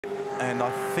And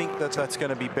I think that that's going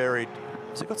to be buried.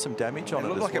 Has it got some damage on it? It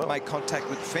looked like well? it made contact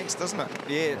with the fence, doesn't it?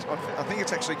 Yeah, I think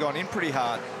it's actually gone in pretty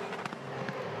hard.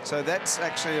 So that's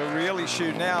actually a real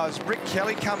issue now as Rick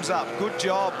Kelly comes up. Good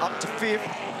job, up to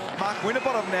 5th. Mark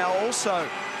Winterbottom now also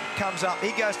comes up.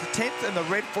 He goes to 10th and the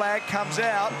red flag comes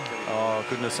out. Oh,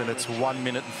 goodness, and it's 1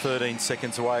 minute and 13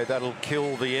 seconds away. That'll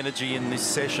kill the energy in this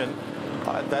session.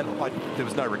 There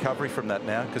was no recovery from that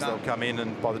now because they'll come in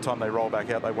and by the time they roll back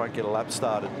out, they won't get a lap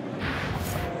started.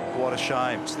 What a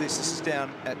shame. So this is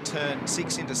down at turn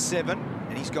 6 into 7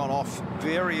 and he's gone off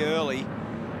very early.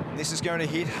 And this is going to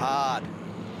hit hard.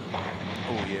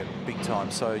 Oh, yeah, big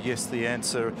time. So, yes, the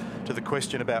answer to the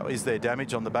question about is there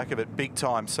damage on the back of it, big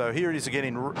time. So here it is again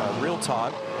in real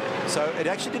time. So it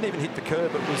actually didn't even hit the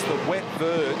curb. It was the wet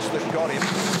verge that got him.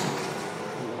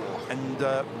 And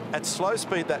at slow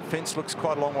speed, that fence looks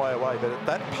quite a long way away. But at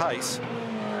that pace,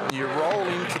 you roll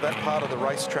into that part of the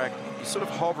racetrack, you're sort of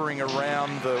hovering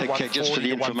around the 140 just for the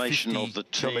to information of the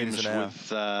teams,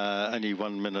 with only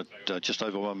 1 minute, just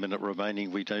over 1 minute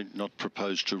remaining, we do not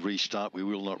propose to restart. We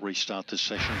will not restart this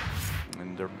session.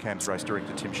 And Cam's race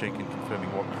director Tim Schenken confirming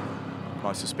what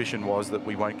my suspicion was, that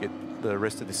we won't get the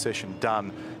rest of this session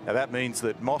done. Now that means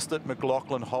that Mostert,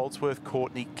 McLaughlin, Holdsworth,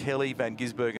 Courtney, Kelly, Van Gisbergen